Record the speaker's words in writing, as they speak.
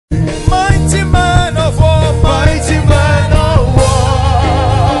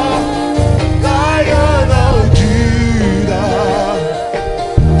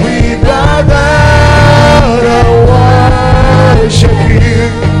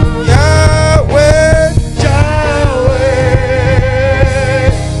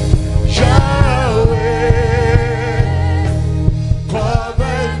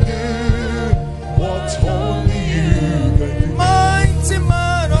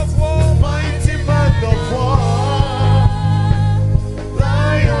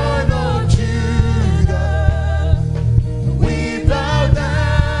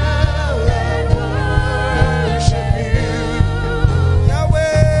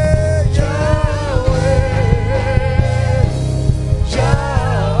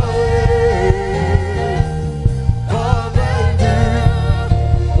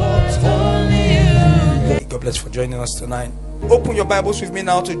joining us tonight. Open your Bibles with me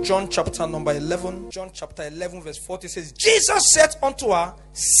now to John chapter number 11. John chapter 11 verse 40 says, Jesus said unto her,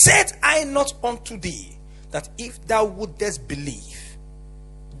 said I not unto thee, that if thou wouldest believe,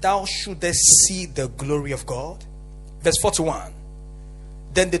 thou shouldest see the glory of God? Verse 41.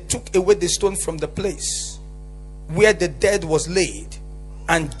 Then they took away the stone from the place where the dead was laid.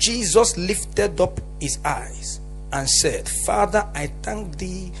 And Jesus lifted up his eyes and said, Father, I thank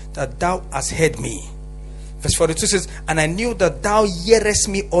thee that thou hast heard me. Verse 42 says, and I knew that thou hearest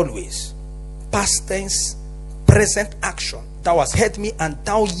me always. Past tense, present action. Thou hast heard me and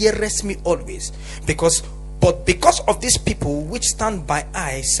thou hearest me always. But because of these people which stand by,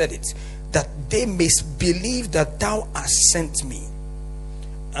 I said it, that they may believe that thou hast sent me.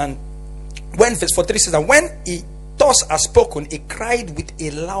 And when verse 43 says that when he thus has spoken, he cried with a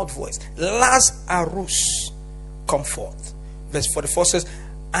loud voice, Lazarus, come forth. Verse 44 says,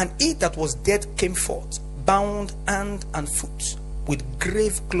 and he that was dead came forth, bound hand and foot with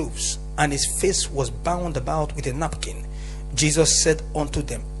grave clothes, and his face was bound about with a napkin. Jesus said unto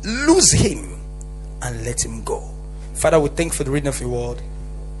them, loose him and let him go. Father, we thank you for the reading of your word.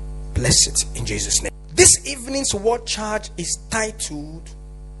 Bless it in Jesus' name. This evening's word charge is titled,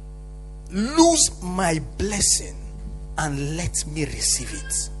 lose my blessing and let me receive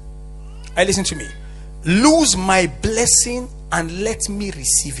it. Listen to me. Lose my blessing and let me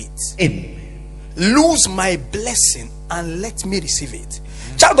receive it. Amen. Lose my blessing and let me receive it.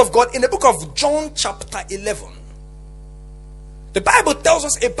 Child of God, in the book of John chapter 11, the Bible tells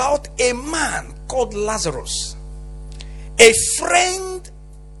us about a man called Lazarus, a friend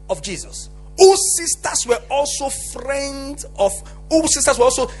of Jesus, whose sisters were also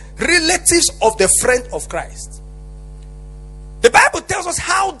relatives of the friend of Christ. The Bible tells us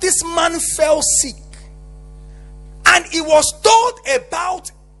how this man fell sick, and he was told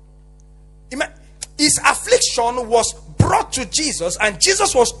about his affliction was brought to Jesus, and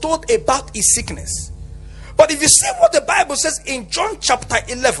Jesus was told about his sickness. But if you see what the Bible says in John chapter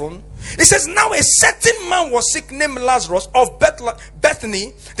 11, it says, now a certain man was sick named Lazarus of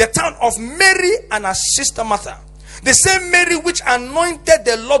Bethany, the town of Mary and her sister Martha. The same Mary which anointed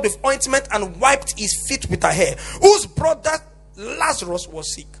the Lord with ointment and wiped his feet with her hair, whose brother Lazarus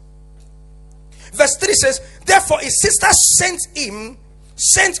was sick. Verse 3 says, therefore his sister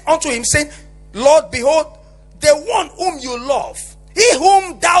sent unto him, saying, Lord, behold, the one whom you love, he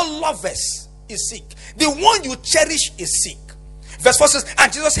whom thou lovest, is sick. The one you cherish is sick. Verse 4 says,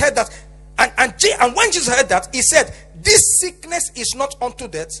 and Jesus heard that, and when Jesus heard that, he said, this sickness is not unto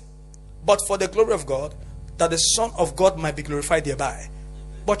death, but for the glory of God, that the Son of God might be glorified thereby.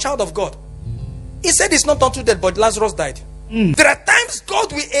 But child of God, he said it's not unto death, but Lazarus died. There are times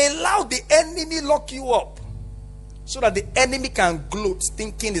God will allow the enemy lock you up, so that the enemy can gloat,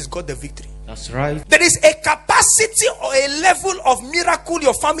 thinking he's got the victory. That's right. There is a capacity or a level of miracle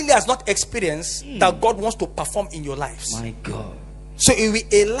your family has not experienced that God wants to perform in your lives. My God. So it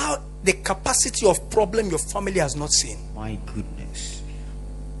will allow the capacity of problem your family has not seen. My goodness.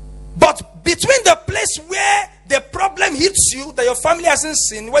 But between the place where the problem hits you that your family hasn't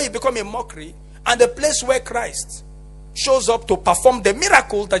seen, where you become a mockery, and the place where Christ shows up to perform the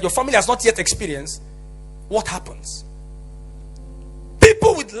miracle that your family has not yet experienced, what happens?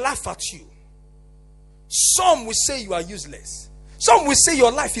 People will laugh at you. Some will say you are useless. Some will say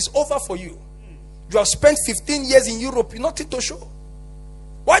your life is over for you. You have spent 15 years in Europe, nothing to show.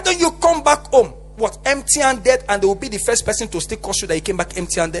 Why don't you come back home? What, empty-handed, and they will be the first person to still curse you that you came back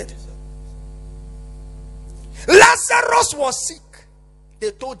empty-handed? Lazarus was sick.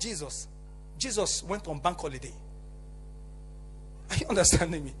 They told Jesus. Jesus went on bank holiday. Are you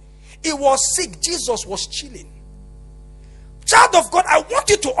understanding me? He was sick. Jesus was chilling. Child of God, I want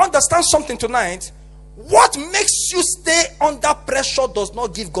you to understand something tonight. What makes you stay under pressure does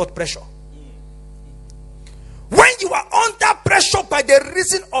not give God pressure. When you are under pressure by the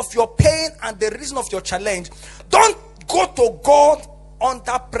reason of your pain and the reason of your challenge, don't go to God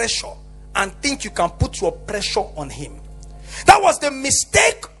under pressure and think you can put your pressure on him. That was the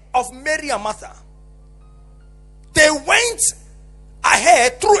mistake of Mary and Martha. They went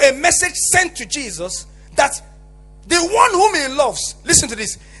ahead through a message sent to Jesus that the one whom he loves, listen to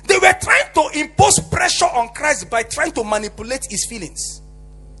this, they were trying to impose pressure on Christ by trying to manipulate his feelings.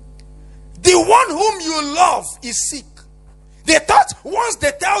 The one whom you love is sick. They thought once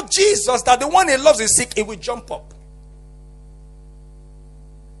they tell Jesus that the one he loves is sick, he will jump up.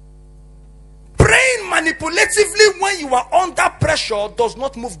 Praying manipulatively when you are under pressure does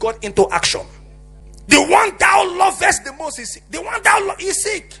not move God into action. The one thou lovest the most is sick. The one thou love is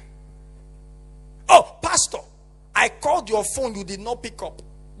sick. Oh, pastor, I called your phone, you did not pick up,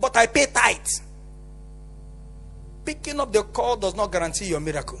 but I pay tithe. Picking up the call does not guarantee your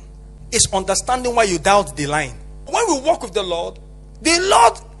miracle. It's understanding why you doubt the line. When we walk with the Lord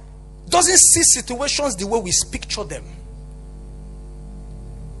doesn't see situations the way we picture them.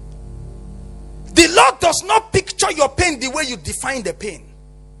 The Lord does not picture your pain the way you define the pain.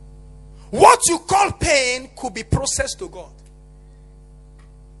 What you call pain could be processed to God.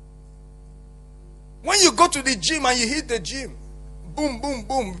 When you go to the gym and you hit the gym, boom, boom,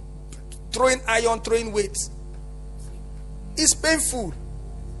 boom, throwing iron, throwing weights, it's painful.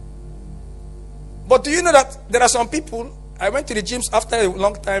 But do you know that there are some people, I went to the gyms after a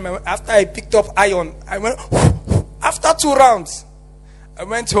long time, after I picked up iron, I went, after 2 rounds, I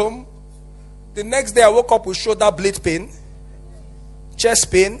went home. The next day I woke up with shoulder blade pain,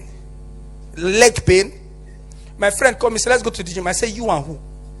 chest pain, leg pain. My friend called me, said, let's go to the gym. I said, you and who?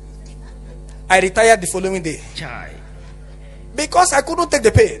 I retired the following day. Chai. Because I couldn't take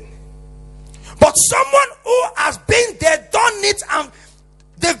the pain. But someone who has been there, done it, and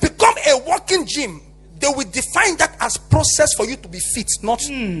they've become a walking gym, they will define that as process for you to be fit, not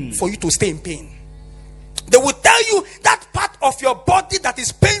for you to stay in pain. They will tell you that part of your body that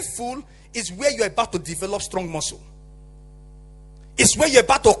is painful is where you're about to develop strong muscle. It's where you're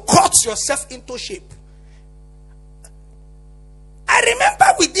about to cut yourself into shape. I remember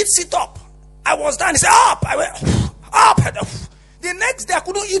we did sit up. I was down. He said, up. I went, up. The next day, I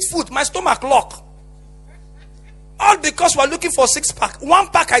couldn't eat food. My stomach locked. All because we're looking for 6-pack. 1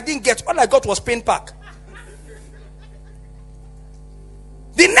 pack I didn't get. All I got was pain pack.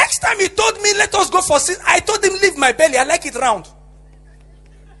 The next time he told me, let us go for 6, I told him, leave my belly. I like it round.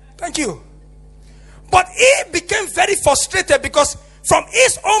 Thank you. But he became very frustrated because from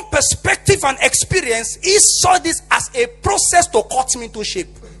his own perspective and experience, he saw this as a process to cut him into shape.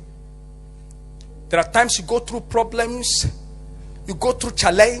 There are times you go through problems, you go through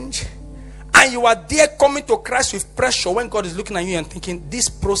challenge, and you are there coming to Christ with pressure when God is looking at you and thinking, this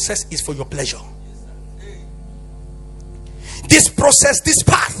process is for your pleasure. This process, this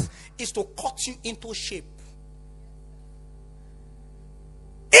path is to cut you into shape.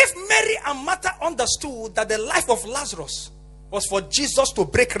 If Mary and Martha understood that the life of Lazarus was for Jesus to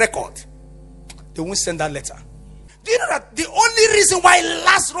break record, they won't send that letter. Do you know that the only reason why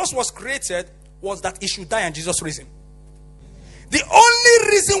Lazarus was created was that he should die and Jesus raised him? The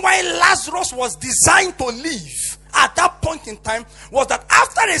only reason why Lazarus was designed to live at that point in time was that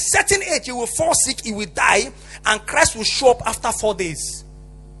after a certain age he will fall sick, he will die, and Christ will show up after 4 days.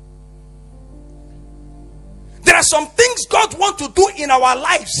 There are some things God wants to do in our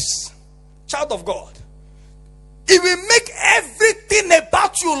lives, child of God. He will make everything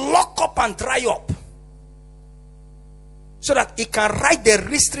about you lock up and dry up, so that He can write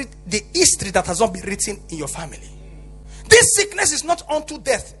the history that has not been written in your family. This sickness is not unto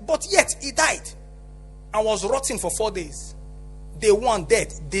death, but yet he died and was rotting for 4 days. Day 1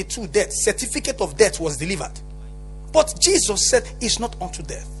 death, day 2 death, certificate of death was delivered. But Jesus said it's not unto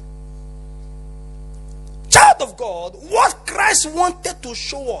death. Child of God, what Christ wanted to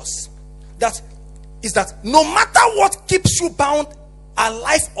show us is that no matter what keeps you bound,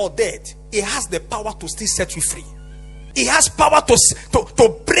 alive or dead, He has the power to still set you free. He has power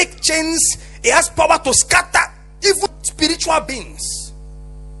to break chains. He has power to scatter even spiritual beings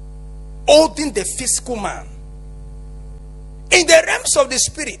holding the physical man. In the realms of the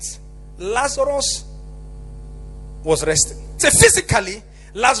spirit, Lazarus was resting. So physically,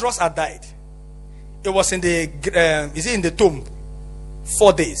 Lazarus had died. It was in the tomb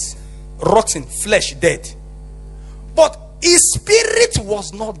 4 days, rotten, flesh, dead. But his spirit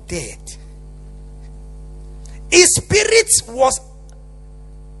was not dead. His spirit was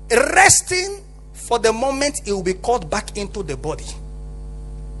resting for the moment he will be called back into the body.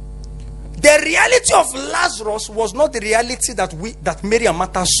 The reality of Lazarus was not the reality that Mary and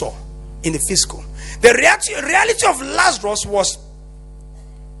Martha saw in the physical. The reality of Lazarus was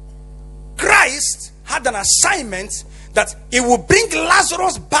Christ had an assignment that He would bring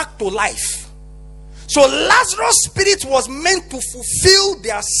Lazarus back to life. So Lazarus' spirit was meant to fulfill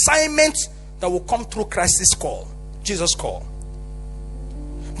the assignment that will come through Christ's call, Jesus' call.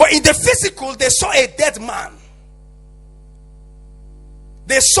 But in the physical, they saw a dead man.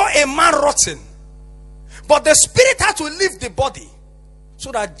 They saw a man rotting. But the spirit had to leave the body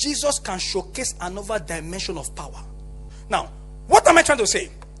so that Jesus can showcase another dimension of power. Now, what am I trying to say?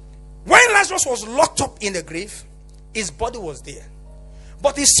 When Lazarus was locked up in the grave, his body was there,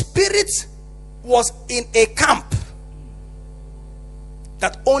 but his spirit was in a camp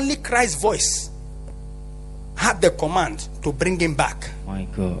that only Christ's voice had the command to bring him back, My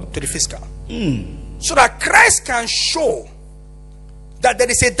God. to the physical. So that Christ can show that there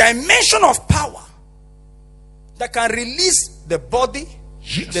is a dimension of power that can release the body,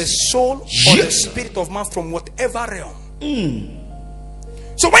 Yes. the soul, or the Yes. spirit of man from whatever realm.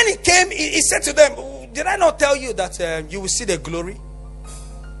 So when he came, he said to them, did I not tell you that you will see the glory?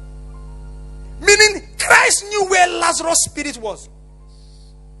 Meaning Christ knew where Lazarus' spirit was.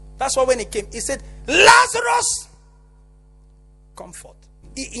 That's why when he came, he said, Lazarus, come forth.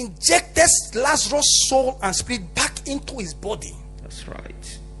 He injected Lazarus' soul and spirit back into his body. That's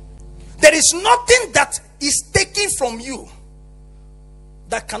right. There is nothing that is taken from you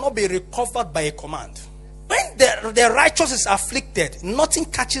that cannot be recovered by a command. When the righteous is afflicted, nothing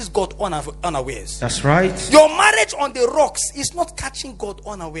catches God unawares. That's right. Your marriage on the rocks is not catching God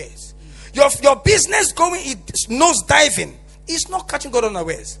unawares. Your business going, nose diving, is not catching God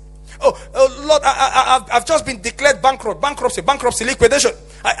unawares. Oh Lord, I've just been declared bankruptcy, liquidation.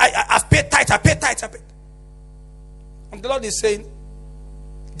 I've paid tithe, I paid. And the Lord is saying,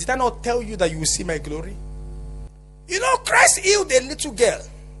 did I not tell you that you will see my glory? You know, Christ healed a little girl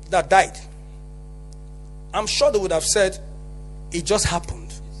that died. I'm sure they would have said, it just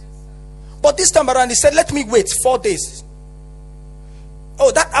happened. But this time around, he said, let me wait 4 days.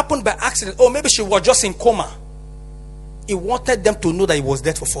 Oh, that happened by accident. Oh, maybe she was just in coma. He wanted them to know that he was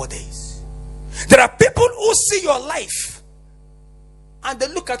dead for 4 days. There are people who see your life and they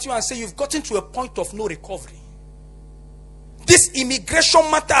look at you and say, you've gotten to a point of no recovery. This immigration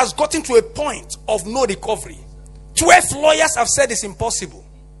matter has gotten to a point of no recovery. 12 lawyers have said it's impossible.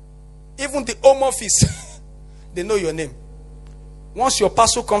 Even the Home Office, they know your name. Once your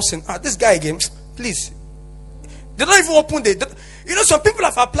parcel comes in, this guy again, please. They don't even open the. You know, some people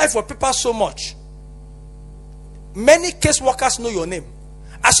have applied for papers so much. Many case workers know your name.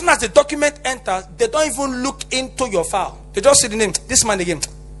 As soon as the document enters, they don't even look into your file. They just see the name. This man again.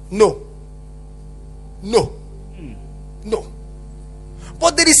 No.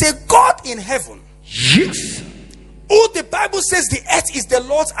 But there is a God in heaven. Yes. Who the Bible says the earth is the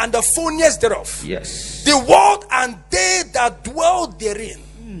Lord's and the fullness thereof. Yes. The world and they that dwell therein.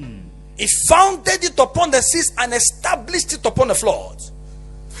 He founded it upon the seas and established it upon the floods.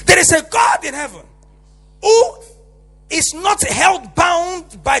 There is a God in heaven who is not held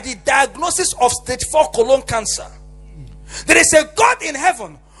bound by the diagnosis of stage 4 colon cancer. There is a God in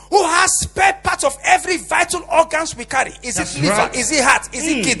heaven who has spare parts of every vital organs we carry. Is That's it liver? right. Is it heart? Is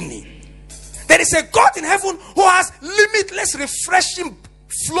it kidney? There is a God in heaven who has limitless refreshing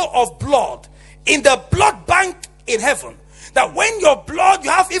flow of blood in the blood bank in heaven. That when your blood,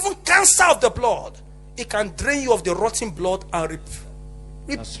 you have even cancer of the blood, it can drain you of the rotten blood and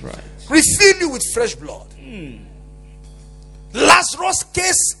That's right. refill you with fresh blood. Lazarus'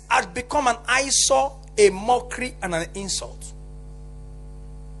 case had become an eyesore, a mockery, and an insult.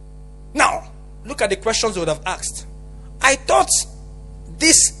 Now, look at the questions they would have asked. I thought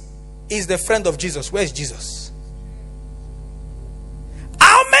this is the friend of Jesus. Where is Jesus?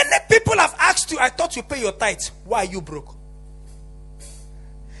 How many people have asked you, I thought you pay your tithe. Why are you broke?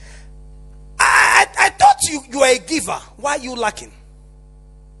 I thought you are a giver. Why are you lacking?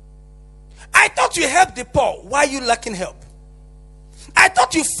 I thought you helped the poor. Why are you lacking help? I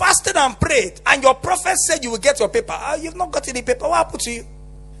thought you fasted and prayed and your prophet said you will get your paper. You've not got any paper. What happened to you?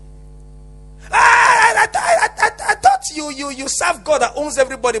 I thought you serve God that owns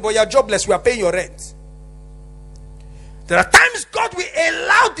everybody, but you're jobless. We are paying your rent. There are times God will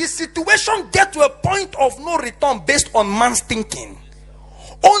allow this situation get to a point of no return based on man's thinking,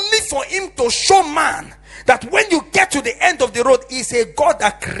 only for him to show man that when you get to the end of the road, he's a God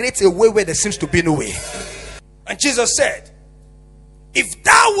that creates a way where there seems to be no way. And Jesus said, if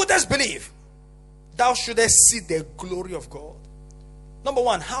thou wouldest believe, thou shouldest see the glory of God. Number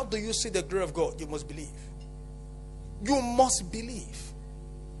one, how do you see the glory of God? You must believe. You must believe.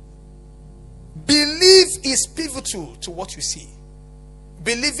 Believe is pivotal to what you see.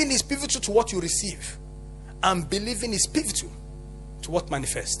 Believing is pivotal to what you receive. And believing is pivotal to what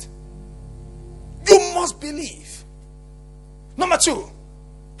manifests. You must believe. Number two,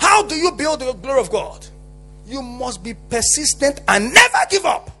 how do you build the glory of God? You must be persistent and never give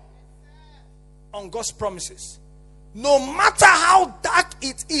up on God's promises. No matter how dark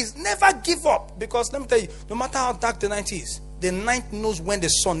it is, never give up. Because let me tell you, no matter how dark the night is, the night knows when the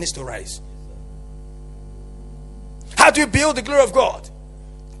sun needs to rise. How do you build the glory of God?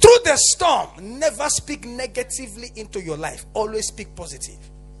 Through the storm, never speak negatively into your life. Always speak positive.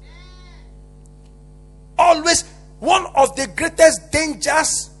 Always, one of the greatest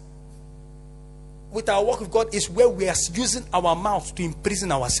dangers with our work with God is where we are using our mouth to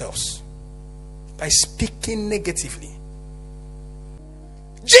imprison ourselves by speaking negatively.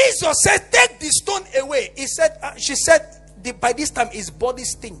 Jesus said, take the stone away. He said, she said, by this time his body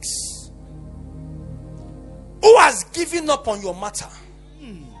stinks. Who has given up on your matter?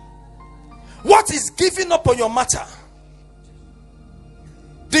 What is giving up on your matter?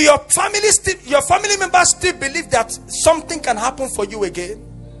 Do your family members still believe that something can happen for you again?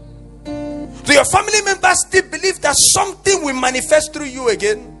 Do your family members still believe that something will manifest through you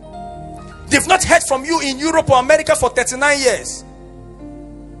again? They've not heard from you in Europe or America for 39 years.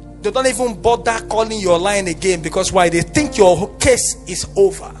 They don't even bother calling your line again, because why? They think your case is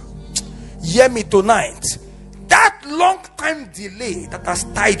over. Hear me tonight. That long time delay that has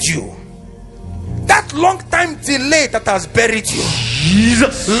tied you, that long time delay that has buried you,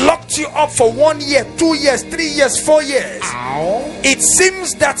 Jesus. locked you up for 1 year, 2 years, 3 years, 4 years. Ow. It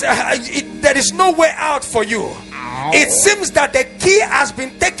seems that there is no way out for you. Ow. It seems that the key has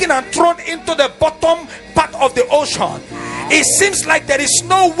been taken and thrown into the bottom part of the ocean. It seems like there is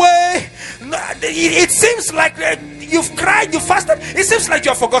no way. It seems like you've cried, you fasted. It seems like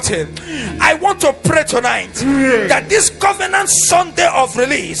you're forgotten. I want to pray tonight that this Covenant Sunday of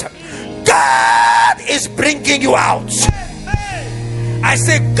release, God is bringing you out. I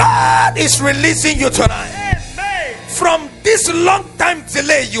say God is releasing you tonight. From this long time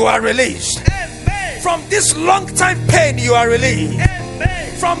delay, you are released. From this long time pain, you are released.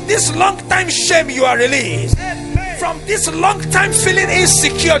 From this long time shame, you are released. From this long time feeling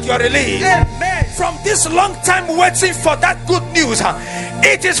insecure, you are released. From this long time waiting for that good news,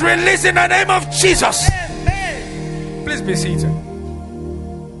 it is released in the name of Jesus. Please be seated.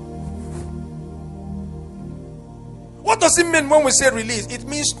 What does it mean when we say release? It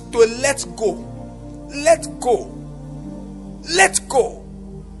means to let go. Let go. Let go.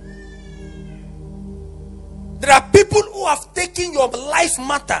 There are people who have taken your life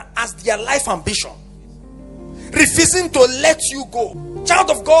matter as their life ambition, refusing to let you go.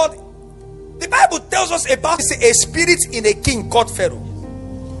 Child of God, the Bible tells us about a spirit in a king called Pharaoh.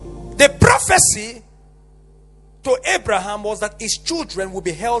 The prophecy to Abraham was that his children will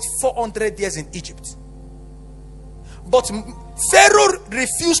be held 400 years in Egypt. But Pharaoh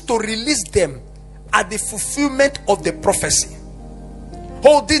refused to release them at the fulfillment of the prophecy,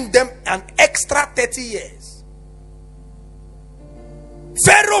 holding them an extra 30 years.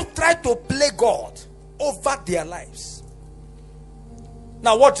 Pharaoh tried to play God over their lives.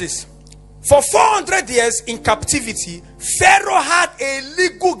 Now watch this. For 400 years in captivity, Pharaoh had a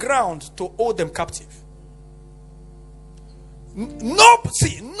legal ground to hold them captive. No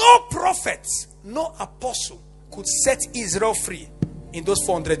prophet, no apostle could set Israel free in those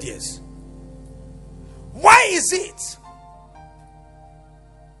 400 years. Why is it?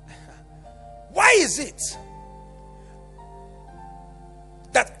 Why is it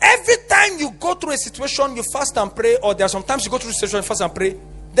that every time you go through a situation, you fast and pray, or there are sometimes you go through a situation, fast and pray,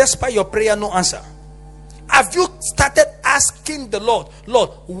 despite your prayer, no answer? Have you started asking the Lord,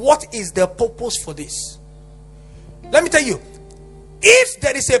 Lord, what is the purpose for this? Let me tell you, if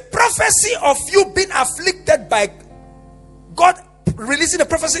there is a prophecy of you being afflicted by God, releasing a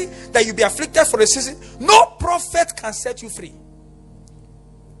prophecy that you'll be afflicted for a season, no prophet can set you free.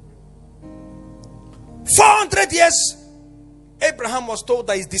 400 years, Abraham was told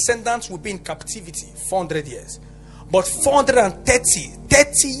that his descendants would be in captivity 400 years. But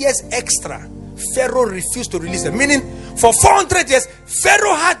 30 years extra, Pharaoh refused to release them. Meaning, for 400 years,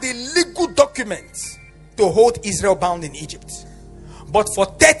 Pharaoh had the legal documents to hold Israel bound in Egypt. But for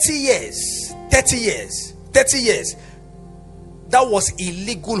 30 years, that was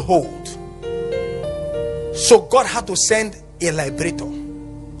illegal hold. So God had to send a liberator.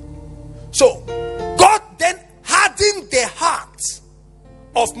 So God then hardened the heart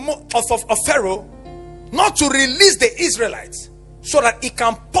of Pharaoh not to release the Israelites, so that he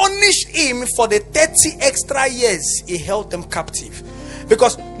can punish him for the 30 extra years he held them captive.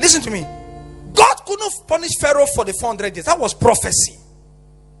 Because listen to me, God couldn't punish Pharaoh for the 400 years. That was prophecy.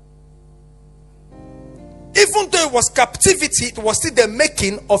 Even though it was captivity, it was still the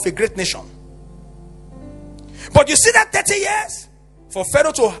making of a great nation. But you see that 30 years for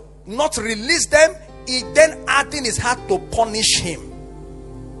Pharaoh to not release them, he then added his heart to punish him.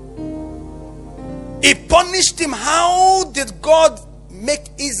 He punished him. How did God make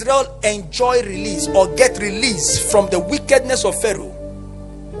Israel enjoy release or get release from the wickedness of Pharaoh?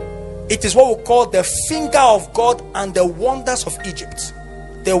 It is what we call the finger of God and the wonders of Egypt.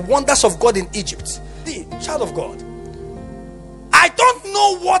 The wonders of God in Egypt. The child of God, I don't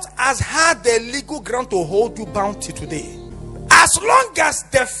know what has had the legal ground to hold you bound to today. As long as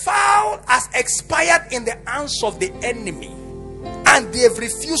the foul has expired in the hands of the enemy and they have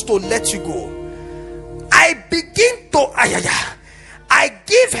refused to let you go, I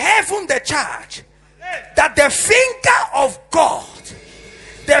give heaven the charge that the finger of God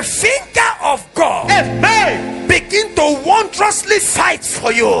the finger of God begin to wondrously fight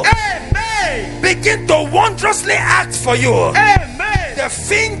for you. Begin to wondrously act for you. The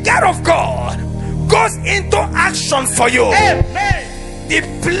finger of God goes into action for you. The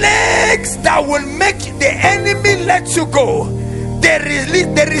plagues that will make the enemy let you go, they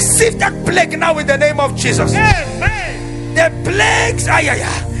receive that plague now in the name of Jesus. The plagues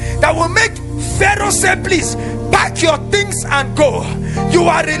that will make Pharaoh say, please pack your things and go. You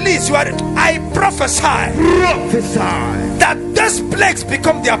are released. I prophesy that those plagues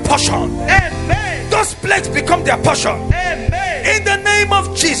become their portion. Those plagues become their portion. In the name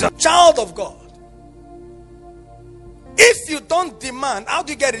of Jesus. Child of God, if you don't demand, how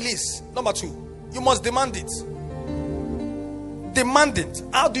do you get released? Number 2, you must demand it. Demand it.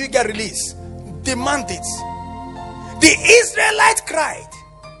 How do you get released? Demand it. The Israelites cried.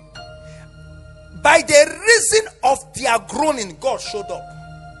 By the reason of their groaning, God showed up.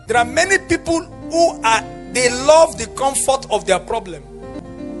 There are many people who they love the comfort of their problem.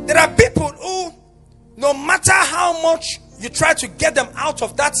 There are people who, no matter how much you try to get them out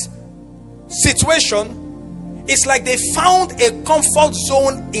of that situation, it's like they found a comfort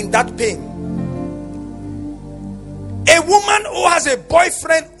zone in that pain. A woman who has a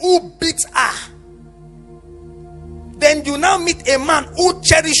boyfriend who beats her, then you now meet a man who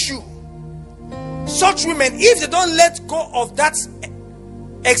cherishes you. Such women, if they don't let go of that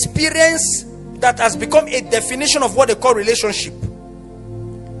experience that has become a definition of what they call relationship,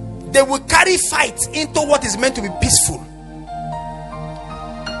 they will carry fight into what is meant to be peaceful,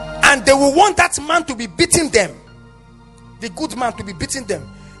 and they will want that man to be beating them, the good man to be beating them.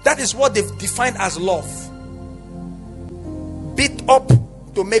 That is what they've defined as love. Beat up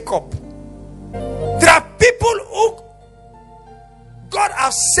to make up. There are people who God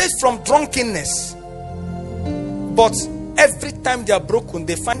has saved from drunkenness, but every time they are broken,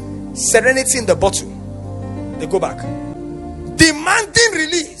 they find serenity in the bottle. They go back. Demanding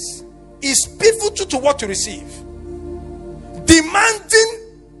release is pivotal to what to receive. Demanding,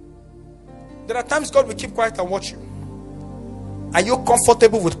 there are times God will keep quiet and watch you. Are you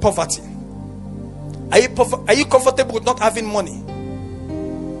comfortable with poverty? Are you comfortable with not having money?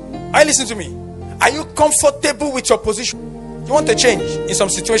 Are you listening to me? Are you comfortable with your position? You want to change in some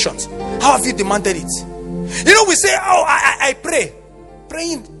situations. How have you demanded it? You know, we say, oh, I pray.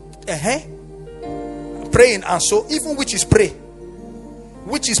 Praying, praying, and so even witches pray.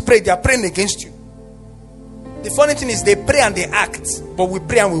 Witches pray, they are praying against you. The funny thing is, they pray and they act, but we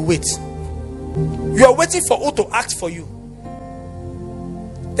pray and we wait. You are waiting for who to act for you.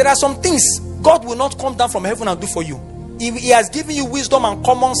 There are some things God will not come down from heaven and do for you. He has given you wisdom and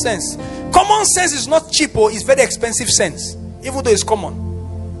common sense. Common sense is not cheap, or it's very expensive sense, even though it's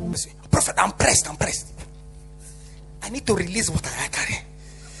common. Prophet, I'm pressed. I need to release what I carry.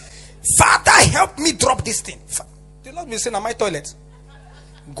 Father, help me drop this thing. The Lord will say, "Am I toilet?"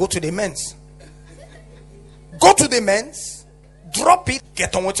 Go to the men's. Go to the men's. Drop it.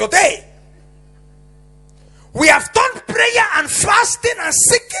 Get on with your day. We have done prayer and fasting and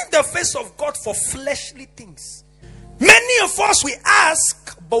seeking the face of God for fleshly things. Many of us, we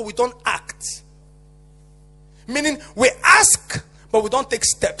ask, but we don't act. Meaning, we ask, but we don't take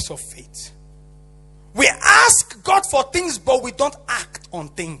steps of faith. We ask God for things, but we don't act on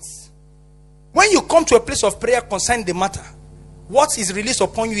things. When you come to a place of prayer concerning the matter, what is released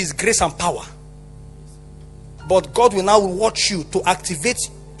upon you is grace and power. But God will now watch you to activate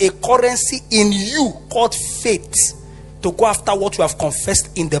a currency in you called faith to go after what you have confessed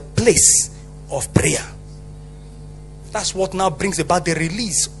in the place of prayer. That's what now brings about the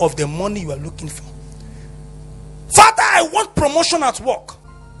release of the money you are looking for. Father, I want promotion at work.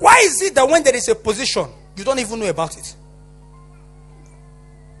 Why is it that when there is a position, you don't even know about it?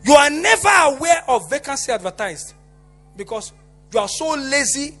 You are never aware of vacancy advertised because you are so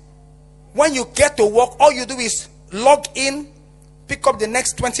lazy. When you get to work, all you do is log in, pick up the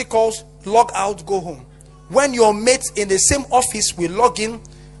next 20 calls, log out, go home. When your mates in the same office will log in,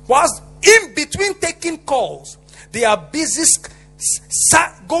 whilst in between taking calls, they are busy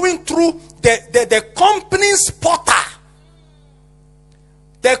going through the company's portal.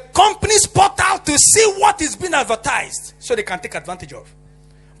 The company's portal to see what is being advertised so they can take advantage of.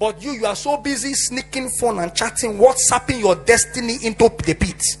 But you are so busy sneaking phone and chatting, WhatsApping your destiny into the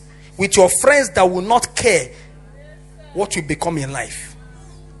pit with your friends that will not care what you become in life.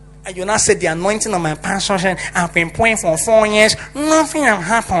 And you now say the anointing of my pastor, I've been praying for 4 years, nothing has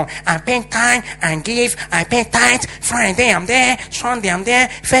happened. I pay tithe and give, I pay tithe. Friday I'm there, Sunday I'm there,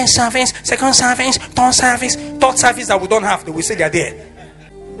 first service, second service, third service that we don't have, that we say they're there.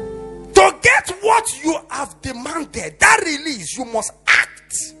 To get what you have demanded, that release, you must act.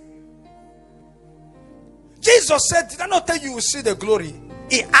 Jesus said, did I not tell you you will see the glory?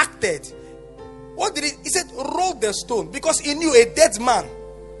 He acted. What did he? He said, roll the stone. Because he knew a dead man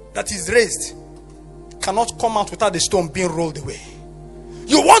that is raised cannot come out without the stone being rolled away.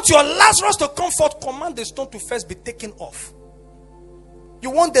 You want your Lazarus to come forth, command the stone to first be taken off.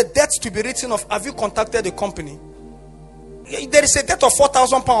 You want the debt to be written off. Have you contacted the company? There is a debt of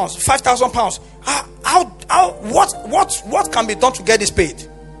 4,000 pounds, 5,000 pounds. What can be done to get this paid?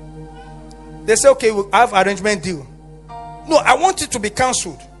 They say, okay, I have arrangement deal. No, I want it to be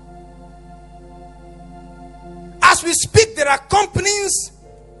cancelled. As we speak, there are companies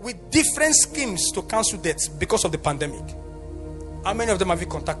with different schemes to cancel debts because of the pandemic. How many of them have you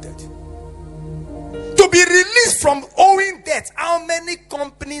contacted? To be released from owing debt, how many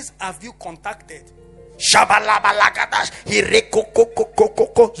companies have you contacted?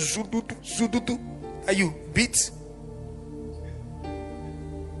 Are you beat?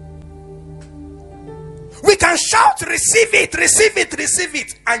 We can shout, receive it, receive it, receive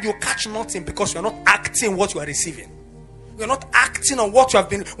it, and you catch nothing because you're not acting what you are receiving. You're not acting on what you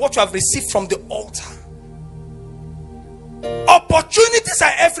have received from the altar. Opportunities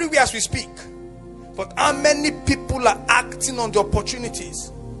are everywhere as we speak. But how many people are acting on the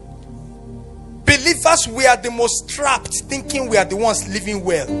opportunities? Believers, we are the most trapped, thinking we are the ones living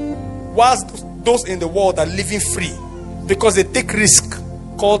well, whilst those in the world are living free because they take risk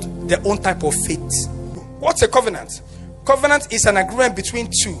called their own type of faith. What's a covenant? Covenant is an agreement between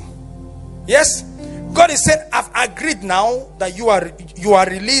two. Yes? God is saying, I've agreed now that you are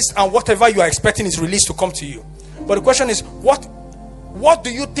released, and whatever you are expecting is released to come to you. But the question is, what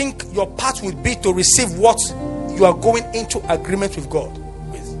do you think your part would be to receive what you are going into agreement with God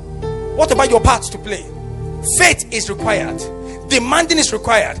with? What about your part to play? Faith is required. Demanding is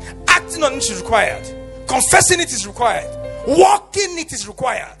required. Acting on it is required. Confessing it is required. Walking it is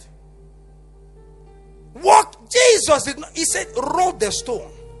required. Walk. Jesus did not. He said, roll the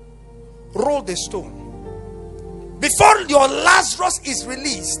stone. Roll the stone. Before your Lazarus is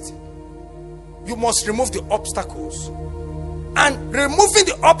released, you must remove the obstacles. And removing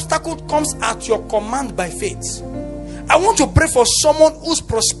the obstacle comes at your command by faith. I want to pray for someone whose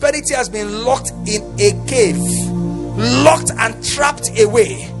prosperity has been locked in a cave, locked and trapped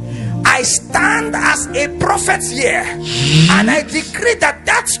away. I stand as a prophet here, and I decree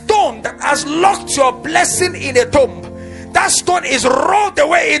that stone that has locked your blessing in a tomb, that stone is rolled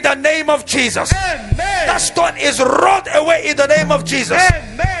away in the name of Jesus. Amen. That stone is rolled away in the name of Jesus.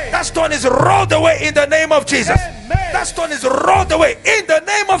 Amen. That stone is rolled away in the name of Jesus. Amen. That stone is rolled away in the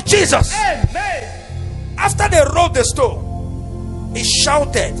name of Jesus. Amen. After they rolled the stone, he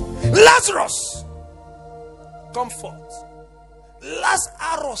shouted, Lazarus, come forth.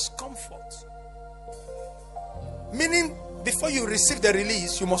 Lazarus, come forth. Meaning, before you receive the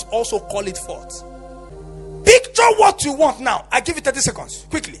release, you must also call it forth. Picture what you want now. I give you 30 seconds.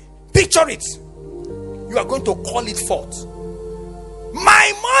 Quickly. Picture it. You are going to call it forth.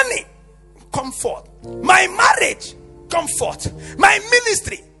 My money, come forth. My marriage, come forth. My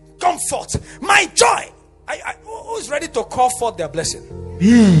ministry, come forth. My joy. Who is ready to call forth their blessing?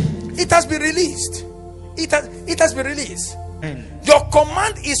 It has been released. It has been released. Your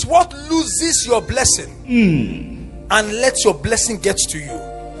command is what loses your blessing and lets your blessing get to you.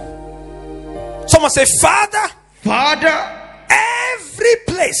 Someone say, Father, every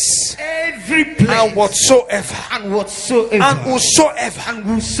place and whatsoever and whosoever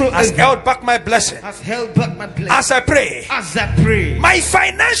has held back my blessing, as I pray, my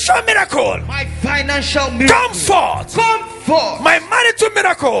financial miracle, come forth. My marital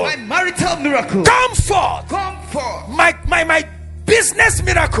miracle, come forth. My business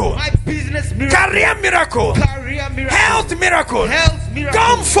miracle, career miracle, health miracle,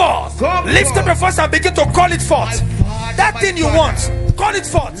 come forth. Lift up your voice and begin to call it forth. That thing you want, call it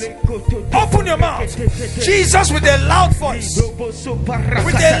forth. Open your mouth. Jesus, with a loud voice, with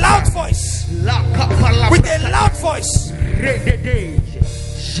a loud voice, with a loud voice,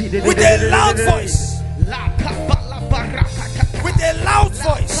 with a loud voice, with a loud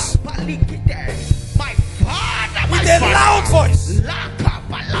voice, with a loud voice,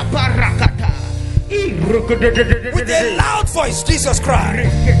 with a loud voice, Jesus cried,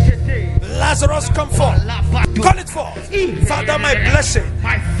 Lazarus, come forth. Call it forth. Father, my blessing,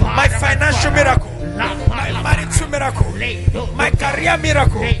 my financial miracle, my marital miracle, my career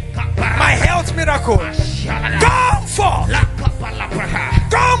miracle, my health miracle, come forth.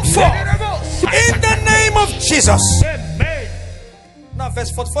 Come forth in the name of Jesus. Now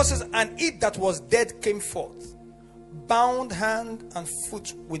verse 44 says, and it that was dead came forth, bound hand and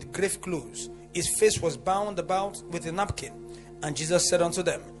foot with grave clothes. His face was bound about with a napkin. And Jesus said unto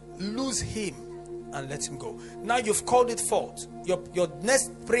them, loose him and let him go. Now you've called it forth. Your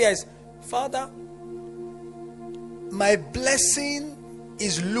next prayer is, Father, my blessing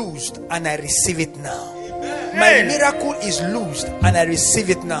is loosed and I receive it now. Amen. My miracle is loosed and I receive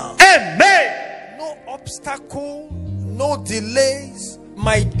it now. Amen. No obstacle, no delays.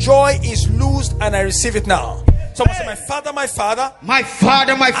 My joy is loosed and I receive it now. Someone say, my Father, my Father. My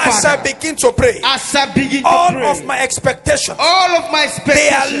Father, my Father. As I begin to pray. As I begin to all pray. of my expectations. All of my expectations. They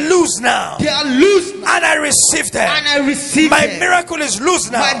are loose now. They are loose now. And I receive them. And I receive my them. miracle is loose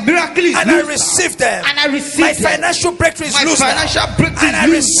now. My miracle is and loose I receive now. them. And I receive my them. financial breakthrough is my loose financial now. Breakthrough And I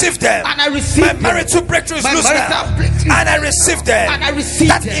is receive them. And I receive my them. marital breakthrough is My loose marital now. breakthrough. And I receive them. And I receive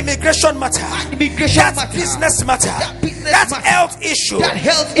that them. immigration matter. That immigration that matter. business matter. That business that matter. health issue. That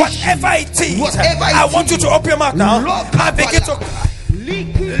health whatever issue. it is. Whatever I it want you is. to open your mouth now. Lord, and begin to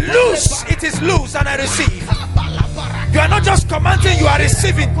loose. It is loose and I receive. You are not just commanding, you are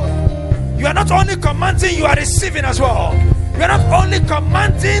receiving. You are not only commanding, you are receiving as well. You are not only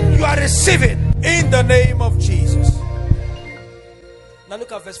commanding, you are receiving. In the name of Jesus. Now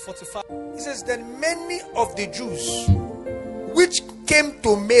look at verse 45. It says, then many of the Jews which came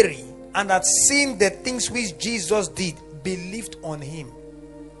to Mary and had seen the things which Jesus did believed on him.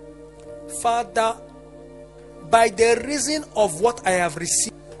 Father, by the reason of what I have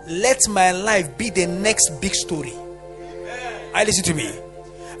received, let my life be the next big story. I listen to me.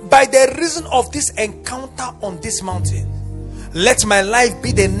 By the reason of this encounter on this mountain, let my life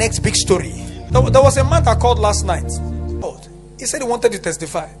be the next big story. There was a man that called last night. He said he wanted to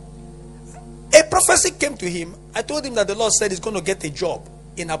testify. A prophecy came to him. I told him that the Lord said he's going to get a job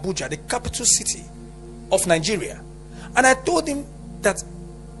in Abuja, the capital city of Nigeria. And I told him that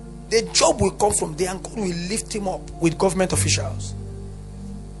the job will come from there and God will lift him up with government officials.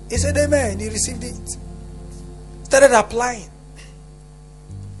 He said amen. He received it. Started applying.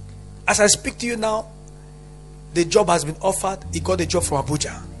 As I speak to you now, the job has been offered. He got a job from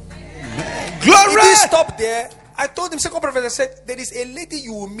Abuja. Glory! He didn't stop there. I told him, second prophet, I said, there is a lady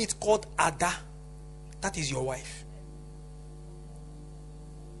you will meet called Ada. That is your wife.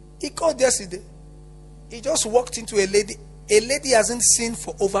 He called yesterday. He just walked into a lady. A lady hasn't seen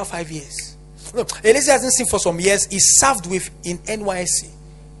for over 5 years. No, a lady hasn't seen for some years. He served with in NYC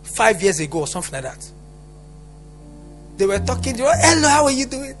 5 years ago or something like that. They were talking. They were, hello, how are you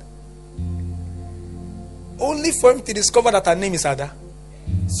doing? Only for him to discover that her name is Ada.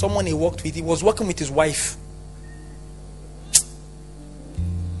 Someone he worked with. He was working with his wife.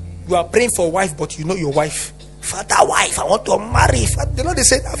 You are praying for a wife, but you know your wife. Father, wife, I want to marry. Father, the Lord, they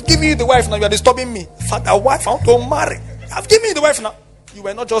said, I've given you the wife now. You are disturbing me. Father, wife, I want to marry. I've given you the wife now. You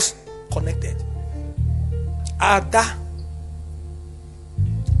were not just connected. Ada.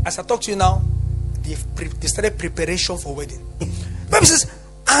 As I talk to you now, they started preparation for wedding. The Bible says,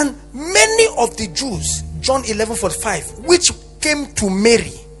 and many of the Jews, John 11:45, which came to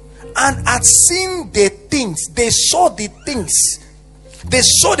Mary and had seen the things, they saw the things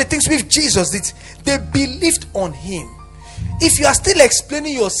which Jesus did, they believed on him. If you are still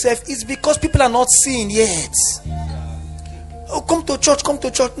explaining yourself, it's because people are not seeing yet. Oh, come to church.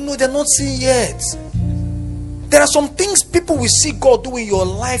 No, they're not seeing yet. There are some things people will see God do in your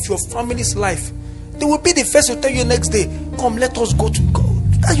life, your family's life. They will be the first to tell you next day, come, let us go to God.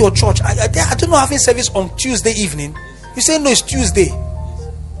 That's your church. I don't know, having service on Tuesday evening. You say, no, it's Tuesday.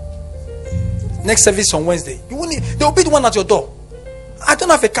 Next service on Wednesday. They will be the one at your door. I don't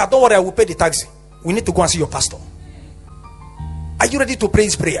have a car. Don't worry, I will pay the taxi. We need to go and see your pastor. Are you ready to pray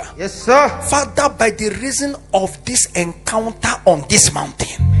this prayer? Yes, sir. Father, by the reason of this encounter on this mountain,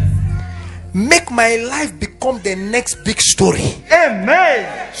 make my life become the next big story.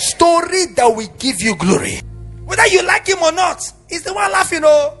 Amen. Story that will give you glory. Whether you like him or not, he's the one laughing.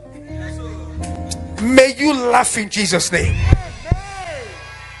 Oh, may you laugh in Jesus' name.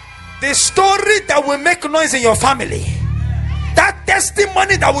 The story that will make noise in your family. That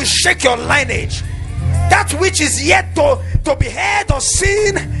testimony that will shake your lineage. That which is yet to be heard or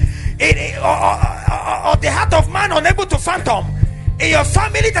seen or the heart of man unable to fathom. In your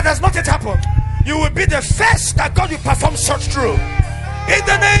family that has not yet happened, you will be the first that God will perform such through. In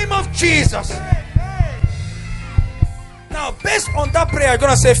the name of Jesus. Now, based on that prayer, you're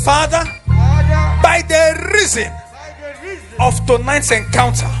going to say, Father, by the reason of tonight's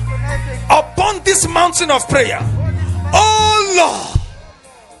encounter, upon this mountain of prayer, oh Lord,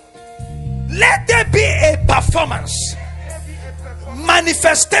 let there be a performance,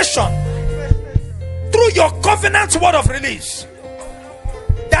 manifestation through your covenant word of release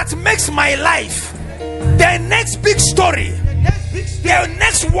that makes my life the next big story The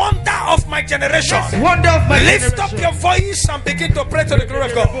next wonder of my generation. Wonder of my Lift generation. up your voice and begin to pray to the glory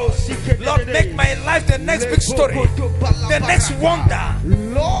of God. Lord, make my life the next big story. The next wonder.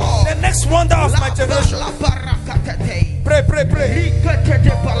 Lord. The next wonder of my generation. Pray, pray, pray.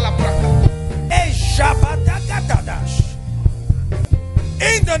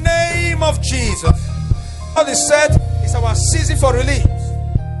 In the name of Jesus. All is said is our season for release.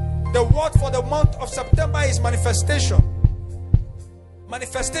 The word for the month of September is manifestation.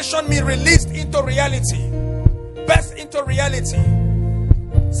 Manifestation means released into reality, birth into reality.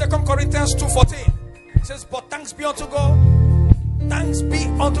 2 Corinthians 2:14 says, "But thanks be unto God, thanks be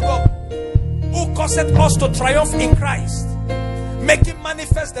unto God, who caused us to triumph in Christ, making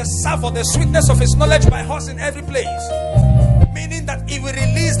manifest the savour, the sweetness of His knowledge by us in every place." Meaning that He will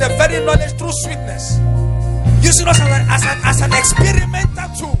release the very knowledge through sweetness, using us as an experimental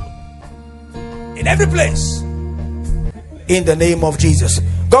tool in every place. In the name of Jesus.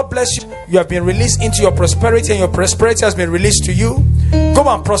 God bless you. You have been released into your prosperity, and your prosperity has been released to you. Go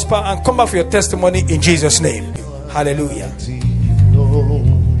and prosper and come back for your testimony in Jesus' name. Hallelujah.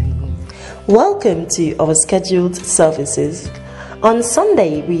 Welcome to our scheduled services. On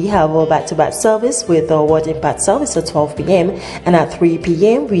Sunday, we have our back-to-back service with our Word Impact service at 12 p.m. and at 3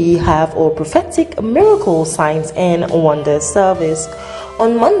 p.m. we have our prophetic miracle signs and wonders service.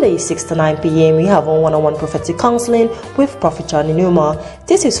 On Monday, 6 to 9 p.m., we have our one-on-one prophetic counseling with Prophet John Enuma.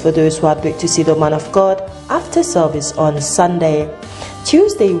 This is for those who are booked to see the man of God after service on Sunday.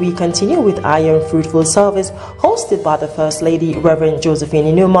 Tuesday, we continue with Iron Fruitful service hosted by the First Lady, Reverend Josephine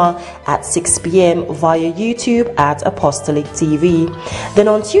Enuma, at 6 p.m. via YouTube at Apostolic TV. Then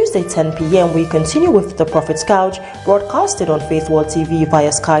on Tuesday, 10 p.m., we continue with the Prophet's Couch, broadcasted on Faith World TV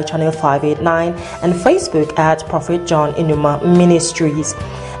via Sky Channel 589 and Facebook at Prophet John Enuma Ministries.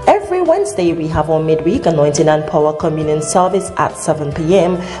 Every Wednesday, we have our midweek anointing and power communion service at 7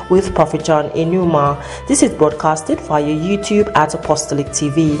 p.m. with Prophet John Enuma. This is broadcasted via YouTube at Apostolic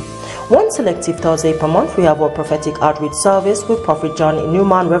TV. One selective Thursday per month, we have our prophetic outreach service with Prophet John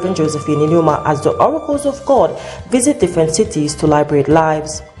Enuma and Reverend Josephine Enuma as the oracles of God visit different cities to liberate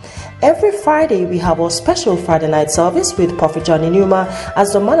lives. Every Friday, we have our special Friday night service with Prophet John Enuma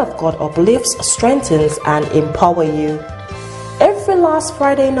as the man of God uplifts, strengthens, and empower you. Every last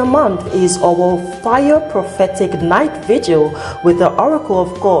Friday in a month is our Fire Prophetic Night Vigil with the Oracle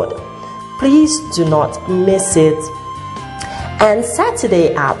of God. Please do not miss it. And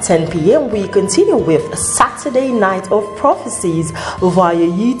Saturday at 10 p.m. we continue with Saturday Night of Prophecies via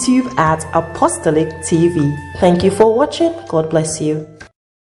YouTube at Apostolic TV. Thank you for watching. God bless you.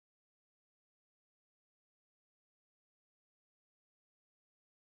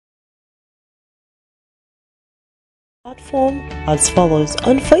 Platform as follows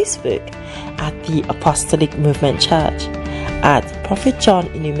on Facebook at the Apostolic Movement Church, at Prophet John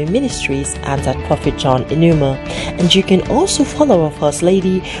Enuma Ministries, and at Prophet John Enuma. And you can also follow our First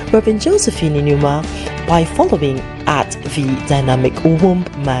Lady, Reverend Josephine Enuma, by following at the Dynamic Womb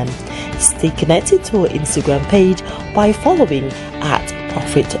Man. Stay connected to our Instagram page by following at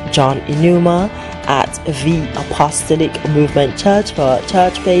Prophet John Enuma, at the Apostolic Movement Church for our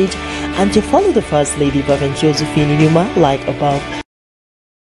church page, and to follow the First Lady Reverend Josephine Enuma like above.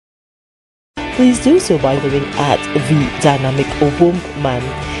 Please do so by following at the Dynamic Womb Man.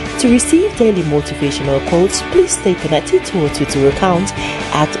 To receive daily motivational quotes, please stay connected to our Twitter account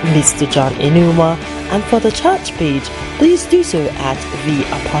at Mr. John Enuma, and for the church page, please do so at the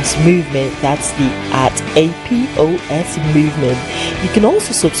Apostle Movement. That's the at APOS Movement. You can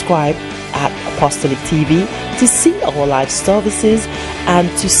also subscribe at Apostolic TV to see our live services and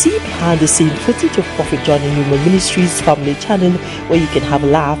to see behind the scene footage of Prophet John Enuma Ministries family channel where you can have a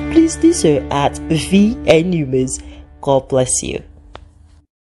laugh. Please do so at the Enumas. God bless you.